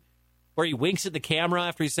in where he winks at the camera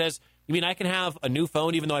after he says, you mean I can have a new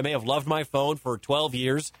phone even though I may have loved my phone for 12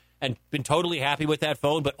 years and been totally happy with that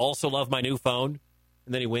phone but also love my new phone?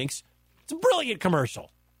 And then he winks. It's a brilliant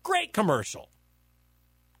commercial. Great commercial.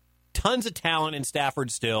 Tons of talent in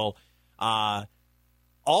Stafford still.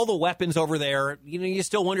 All the weapons over there. You know, you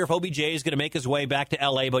still wonder if OBJ is going to make his way back to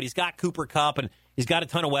L.A., but he's got Cooper Kupp, and he's got a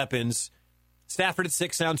ton of weapons. Stafford at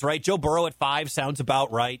 6 sounds right. Joe Burrow at 5 sounds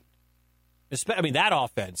about right. I mean, that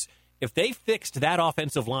offense, if they fixed that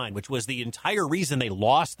offensive line, which was the entire reason they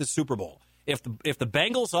lost the Super Bowl, if the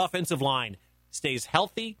Bengals' offensive line stays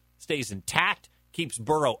healthy, stays intact, keeps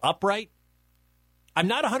Burrow upright, I'm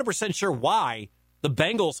not 100% sure why the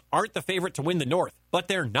Bengals aren't the favorite to win the North, but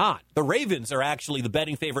they're not. The Ravens are actually the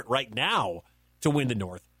betting favorite right now to win the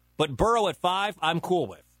North. But Burrow at 5, I'm cool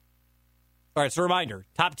with. All right, so reminder,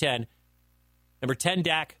 top 10. Number 10,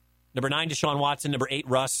 Dak. Number 9, Deshaun Watson. Number 8,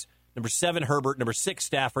 Russ. Number 7, Herbert. Number 6,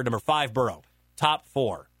 Stafford. Number 5, Burrow. Top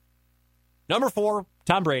 4. Number 4,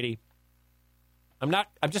 Tom Brady. I'm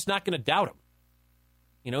just not going to doubt him.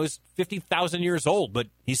 You know, he's 50,000 years old, but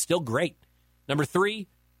he's still great. Number 3,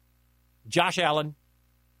 Josh Allen.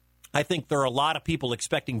 I think there are a lot of people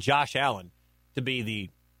expecting Josh Allen to be the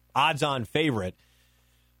odds-on favorite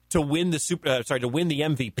to win the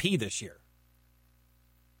MVP this year.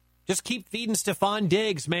 Just keep feeding Stephon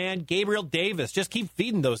Diggs, man. Gabriel Davis. Just keep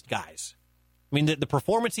feeding those guys. I mean, the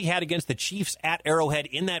performance he had against the Chiefs at Arrowhead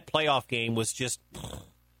in that playoff game was just...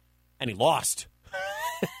 And he lost.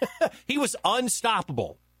 He was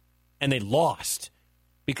unstoppable. And they lost.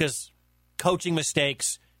 Because coaching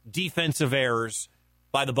mistakes, defensive errors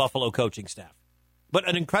by the Buffalo coaching staff. But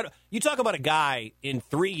an incredible... You talk about a guy in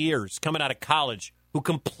 3 years coming out of college who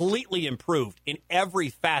completely improved in every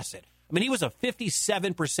facet. I mean, he was a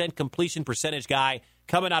 57% completion percentage guy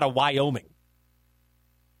coming out of Wyoming.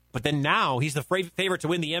 But then now he's the favorite to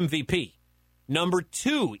win the MVP. Number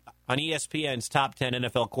 2 on ESPN's top 10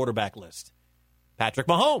 NFL quarterback list, Patrick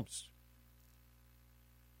Mahomes.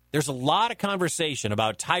 There's a lot of conversation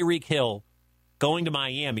about Tyreek Hill going to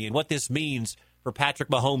Miami and what this means for Patrick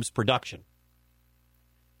Mahomes' production.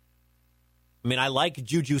 I mean, I like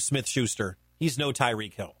Juju Smith-Schuster. He's no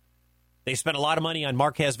Tyreek Hill. They spent a lot of money on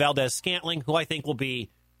Marquez Valdez-Scantling, who I think will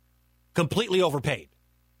be completely overpaid.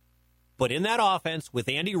 But in that offense, with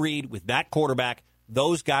Andy Reid, with that quarterback,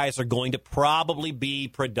 those guys are going to probably be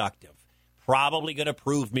productive. Probably going to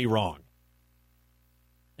prove me wrong.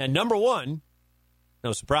 And number 1,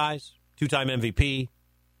 no surprise, 2-time MVP,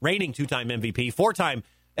 reigning 2-time MVP, 4-time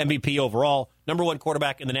MVP overall, number 1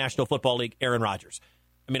 quarterback in the National Football League, Aaron Rodgers.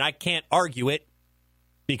 I mean, I can't argue it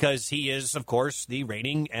because he is, of course, the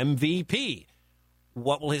reigning MVP.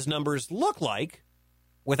 What will his numbers look like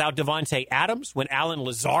without Devontae Adams when Alan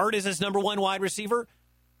Lazard is his number 1 wide receiver?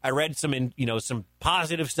 I read some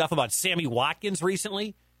positive stuff about Sammy Watkins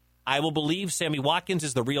recently. I will believe Sammy Watkins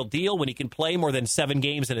is the real deal when he can play more than 7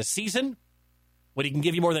 games in a season, when he can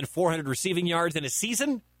give you more than 400 receiving yards in a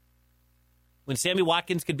season, when Sammy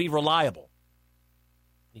Watkins can be reliable.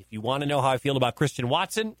 If you want to know how I feel about Christian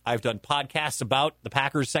Watson, I've done podcasts about the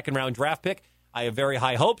Packers' second-round draft pick. I have very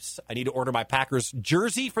high hopes. I need to order my Packers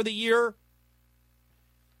jersey for the year.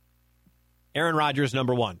 Aaron Rodgers,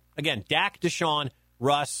 number 1. Again, Dak, Deshaun,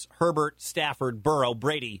 Russ, Herbert, Stafford, Burrow,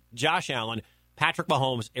 Brady, Josh Allen, Patrick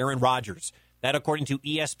Mahomes, Aaron Rodgers. That, according to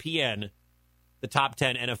ESPN, the top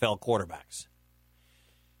 10 NFL quarterbacks.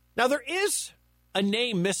 Now, there is a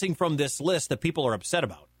name missing from this list that people are upset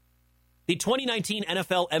about. The 2019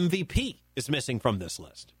 NFL MVP is missing from this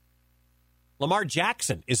list. Lamar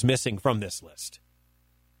Jackson is missing from this list.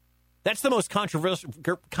 That's the most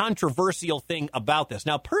controversial thing about this.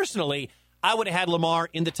 Now, personally, I would have had Lamar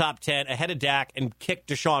in the top 10 ahead of Dak and kicked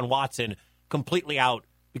Deshaun Watson completely out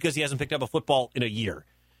because he hasn't picked up a football in a year.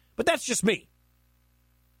 But that's just me.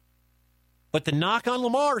 But the knock on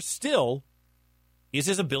Lamar still is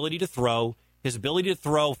his ability to throw, his ability to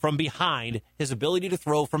throw from behind,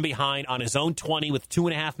 on his own 20 with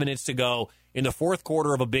 2.5 minutes to go in the fourth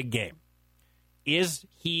quarter of a big game. Is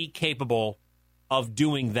he capable of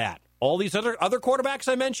doing that? All these other quarterbacks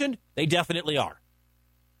I mentioned, they definitely are.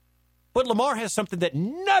 But Lamar has something that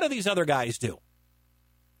none of these other guys do.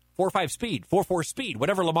 4.5 speed, 4.4 speed,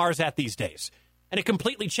 whatever Lamar's at these days. And it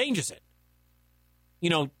completely changes it. You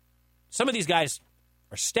know, some of these guys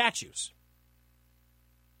are statues.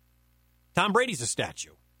 Tom Brady's a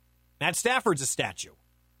statue. Matt Stafford's a statue.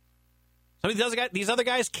 Some of these other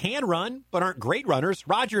guys can run, but aren't great runners.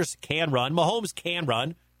 Rodgers can run. Mahomes can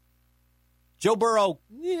run. Joe Burrow,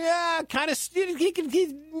 yeah, kind of.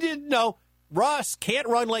 No, Russ can't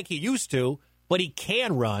run like he used to, but he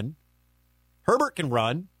can run. Herbert can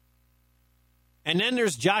run. And then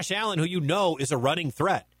there's Josh Allen, who you know is a running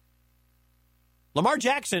threat. Lamar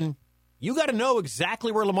Jackson, you got to know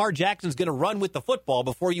exactly where Lamar Jackson's going to run with the football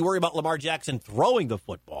before you worry about Lamar Jackson throwing the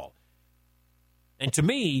football. And to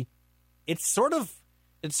me, it's sort of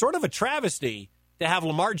a travesty to have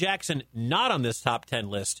Lamar Jackson not on this top 10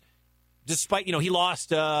 list, despite, he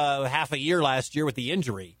lost half a year last year with the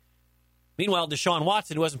injury. Meanwhile, Deshaun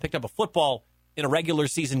Watson, who hasn't picked up a football in a regular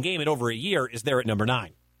season game in over a year, is there at number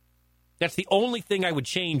 9. That's the only thing I would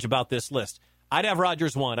change about this list. I'd have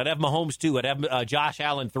Rodgers 1. I'd have Mahomes 2. I'd have Josh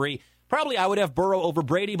Allen 3. Probably I would have Burrow over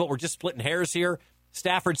Brady, but we're just splitting hairs here.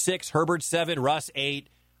 Stafford 6, Herbert 7, Russ 8.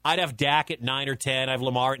 I'd have Dak at 9 or 10. I'd have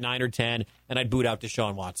Lamar at 9 or 10, and I'd boot out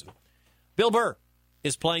Deshaun Watson. Bill Burr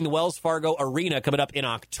is playing the Wells Fargo Arena coming up in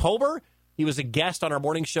October. He was a guest on our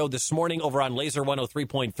morning show this morning over on Laser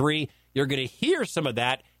 103.3. You're going to hear some of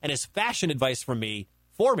that and his fashion advice for me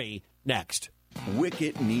next.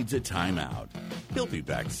 Wicket needs a timeout. He'll be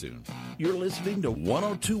back soon. You're listening to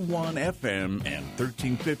 102.1 FM and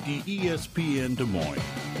 1350 ESPN Des Moines.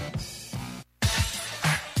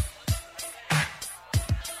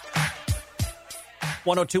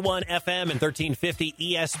 .102.1 FM and 1350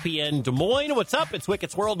 ESPN Des Moines. What's up? It's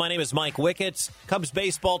Wicket's World. My name is Mike Wickets. Cubs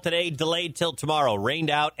baseball today, delayed till tomorrow. Rained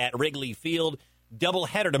out at Wrigley Field.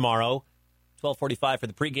 Doubleheader tomorrow. 12:45 for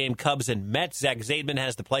the pregame. Cubs and Mets. Zach Zaidman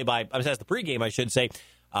has the pregame, I should say.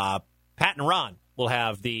 Pat and Ron will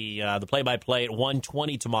have the play-by-play at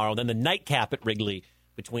 1:20 tomorrow. Then the nightcap at Wrigley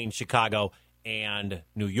between Chicago and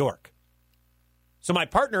New York. So my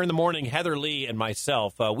partner in the morning, Heather Lee, and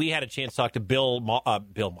myself, we had a chance to talk to Bill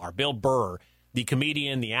Burr, the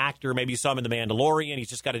comedian, the actor. Maybe you saw him in The Mandalorian. He's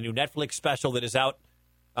just got a new Netflix special that is out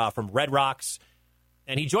from Red Rocks.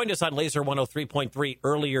 And he joined us on Laser 103.3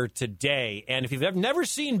 earlier today. And if you've never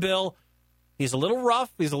seen Bill, he's a little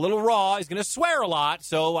rough. He's a little raw. He's going to swear a lot.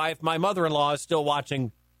 So if my mother-in-law is still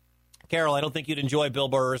watching, Carol, I don't think you'd enjoy Bill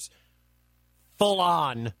Burr's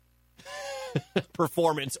full-on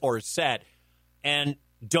performance or set. And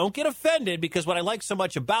don't get offended, because what I like so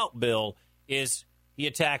much about Bill is he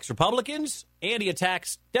attacks Republicans and he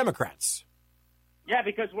attacks Democrats. Yeah,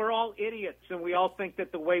 because we're all idiots, and we all think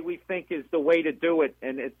that the way we think is the way to do it,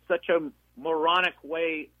 and it's such a moronic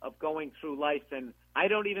way of going through life. And I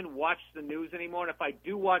don't even watch the news anymore, and if I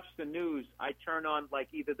do watch the news, I turn on like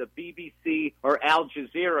either the BBC or Al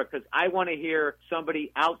Jazeera, because I want to hear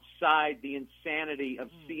somebody outside the insanity of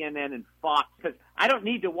CNN and Fox, because I don't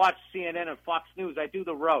need to watch CNN and Fox News. I do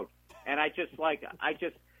the road, and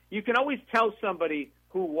you can always tell somebody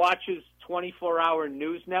who watches 24-hour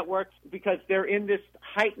news networks because they're in this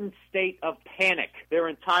heightened state of panic their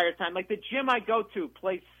entire time. Like the gym I go to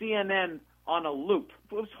plays CNN on a loop.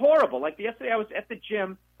 It was horrible. Like yesterday I was at the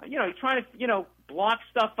gym, you're trying to, block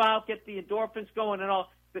stuff out, get the endorphins going and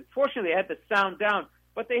all. But fortunately, they had the sound down.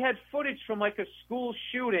 But they had footage from like a school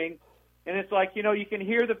shooting, and it's like, you can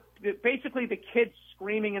hear basically the kids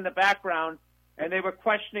screaming in the background, and they were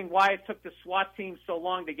questioning why it took the SWAT team so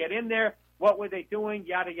long to get in there. What were they doing?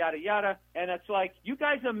 Yada, yada, yada. And it's like, you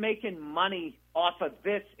guys are making money off of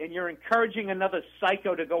this, and you're encouraging another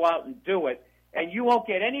psycho to go out and do it. And you won't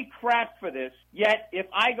get any crap for this. Yet, if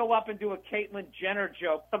I go up and do a Caitlyn Jenner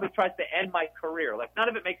joke, somebody tries to end my career. Like, none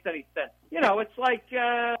of it makes any sense. It's like,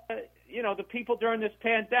 the people during this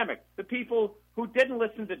pandemic, the people who didn't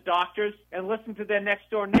listen to doctors and listen to their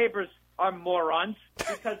next-door neighbors are morons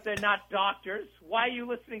because they're not doctors. Why are you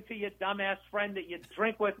listening to your dumbass friend that you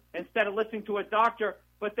drink with instead of listening to a doctor?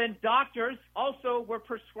 But then doctors also were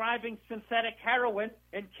prescribing synthetic heroin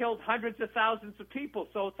and killed hundreds of thousands of people.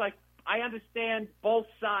 So it's like, I understand both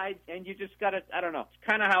sides, and you just got to, I don't know, it's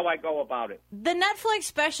kind of how I go about it. The Netflix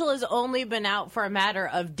special has only been out for a matter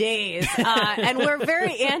of days, and we're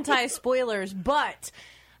very anti-spoilers, but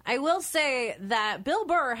I will say that Bill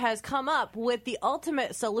Burr has come up with the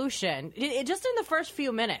ultimate solution just in the first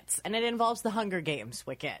few minutes, and it involves the Hunger Games,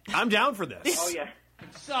 Wicket. I'm down for this. Oh, yeah.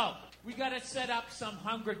 So, we got to set up some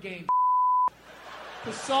Hunger Games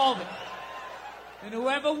to solve it. And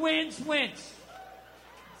whoever wins, wins.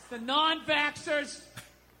 It's the non-vaxxers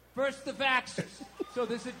versus the vaxxers. So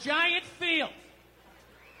there's a giant field.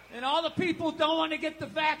 And all the people who don't want to get the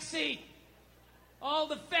vaccine. All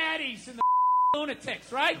the fatties and the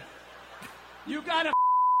lunatics, right? You got to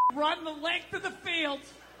run the length of the field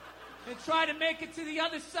and try to make it to the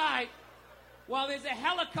other side while there's a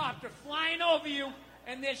helicopter flying over you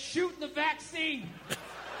and they're shooting the vaccine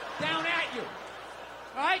down at you.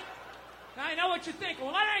 Right? Now, I know what you're thinking.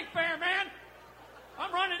 Well, that ain't fair, man.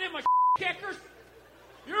 I'm running in my kickers.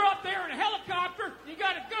 You're up there in a helicopter. You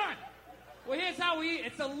got a gun. Well, here's how we eat.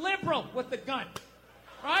 It's a liberal with the gun.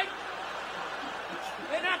 Right?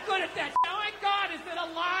 They're not good at that. Oh, my God, is it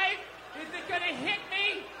alive? Is it going to hit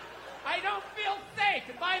me? I don't feel safe.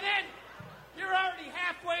 And by then, you're already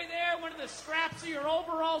halfway there. One of the straps of your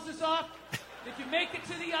overalls is off. If you make it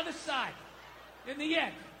to the other side, in the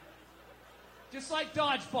end, just like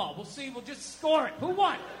dodgeball, we'll see. We'll just score it. Who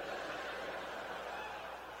won?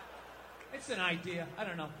 It's an idea. I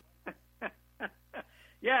don't know.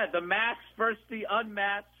 Yeah, the masked versus the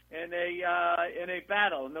unmasked in a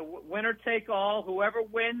battle. And the winner take all, whoever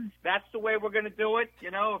wins, that's the way we're going to do it.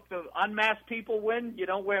 You know, if the unmasked people win, you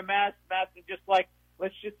don't wear masks. Masks are just like,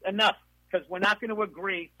 let's just, enough. Because we're not going to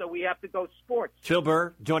agree, so we have to go sports. Phil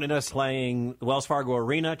Burr joining us playing Wells Fargo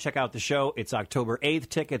Arena. Check out the show. It's October 8th.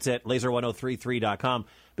 Tickets at laser1033.com.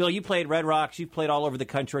 Bill, you played Red Rocks. You've played all over the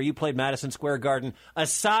country. You played Madison Square Garden.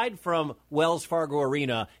 Aside from Wells Fargo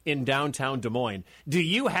Arena in downtown Des Moines, do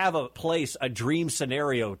you have a place, a dream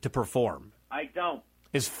scenario to perform? I don't.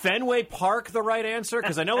 Is Fenway Park the right answer?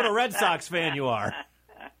 Because I know what a Red Sox fan you are.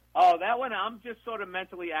 Oh, that one, I'm just sort of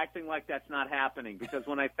mentally acting like that's not happening because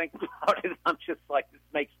when I think about it, I'm just like, this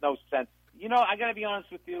makes no sense. You know, I got to be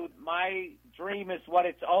honest with you. My dream is what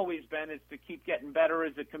it's always been, is to keep getting better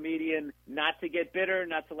as a comedian, not to get bitter,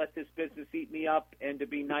 not to let this business eat me up, and to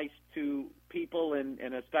be nice to people and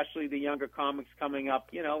especially the younger comics coming up.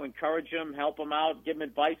 You know, encourage them, help them out, give them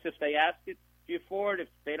advice if they ask it you for it. If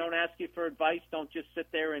they don't ask you for advice, don't just sit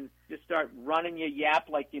there and just start running your yap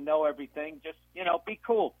like you know everything. Just, you know, be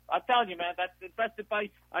cool. I'm telling you, man, that's the best advice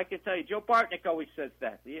I can tell you. Joe Bartnick always says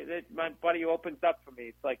that. My buddy who opens up for me,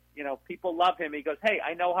 it's like, you know, people love him. He goes, hey,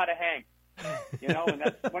 I know how to hang. You know, and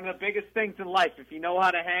that's one of the biggest things in life. If you know how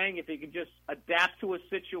to hang, if you can just adapt to a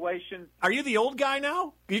situation. Are you the old guy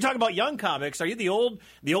now? You talk about young comics. Are you the old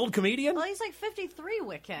comedian? Well, he's like 53,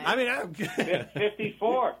 Wicket. I mean,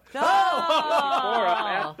 54.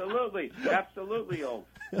 Oh. 54. Absolutely old.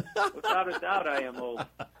 Without a doubt, I am old.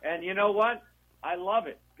 And you know what? I love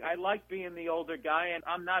it. I like being the older guy, and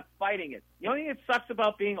I'm not fighting it. The only thing that sucks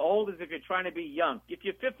about being old is if you're trying to be young. If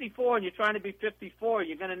you're 54 and you're trying to be 54,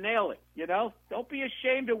 you're going to nail it, you know? Don't be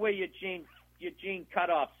ashamed to wear your jean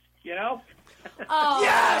cutoffs, you know? Oh.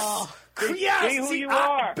 Yes! Yes! Be who See, you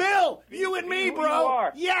are. Bill, you and me, who bro. you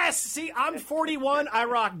are. Yes! See, I'm 41. I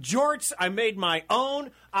rock jorts. I made my own.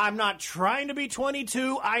 I'm not trying to be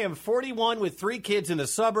 22. I am 41 with 3 kids in the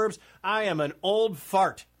suburbs. I am an old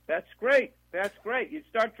fart. That's great. That's great. You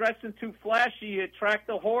start dressing too flashy, you attract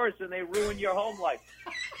the whores, and they ruin your home life.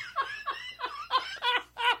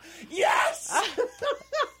 Yes!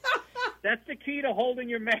 That's the key to holding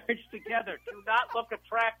your marriage together. Do not look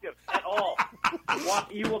attractive at all.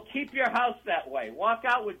 You will keep your house that way. Walk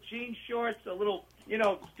out with jean shorts, a little, you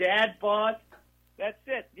know, dad bod. That's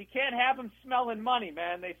it. You can't have them smelling money,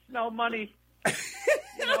 man. They smell money.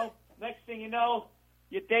 You know, next thing you know,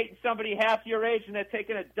 you're dating somebody half your age and they're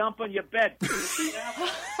taking a dump on your bed. It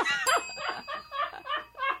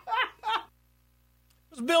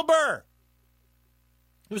was Bill Burr.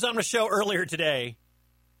 He was on the show earlier today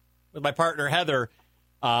with my partner Heather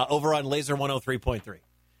over on Laser 103.3.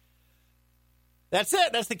 That's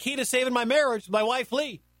it. That's the key to saving my marriage with my wife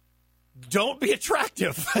Lee. Don't be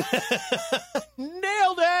attractive.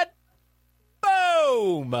 Nailed it.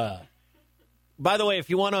 Boom. By the way, if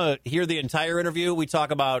you want to hear the entire interview, we talk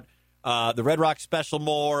about the Red Rock special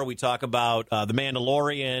more. We talk about The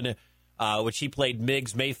Mandalorian, which he played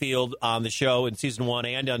Miggs Mayfield on the show in Season 1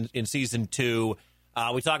 and in Season 2.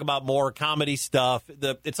 We talk about more comedy stuff.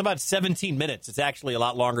 It's about 17 minutes. It's actually a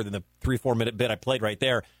lot longer than the 3-4 minute bit I played right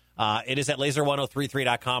there. It is at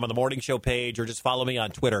laser1033.com on the morning show page, or just follow me on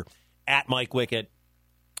Twitter at Mike Wicket.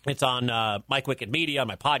 It's on Mike Wicket Media on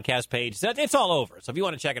my podcast page. It's all over. So if you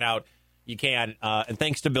want to check it out, you can. And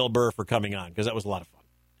thanks to Bill Burr for coming on, because that was a lot of fun.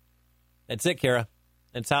 That's it, Kara.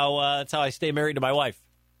 That's how I stay married to my wife.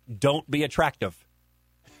 Don't be attractive.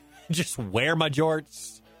 Just wear my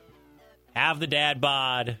jorts. Have the dad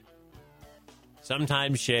bod.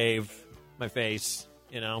 Sometimes shave my face.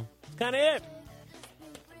 You know, it's kind of it.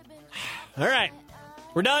 All right.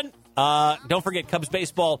 We're done. Don't forget Cubs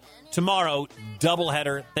baseball tomorrow.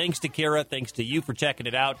 Doubleheader. Thanks to Kira. Thanks to you for checking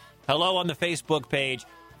it out. Hello on the Facebook page.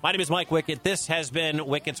 My name is Mike Wickett. This has been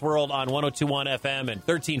Wickett's World on 102.1 FM and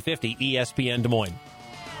 1350 ESPN Des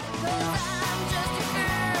Moines.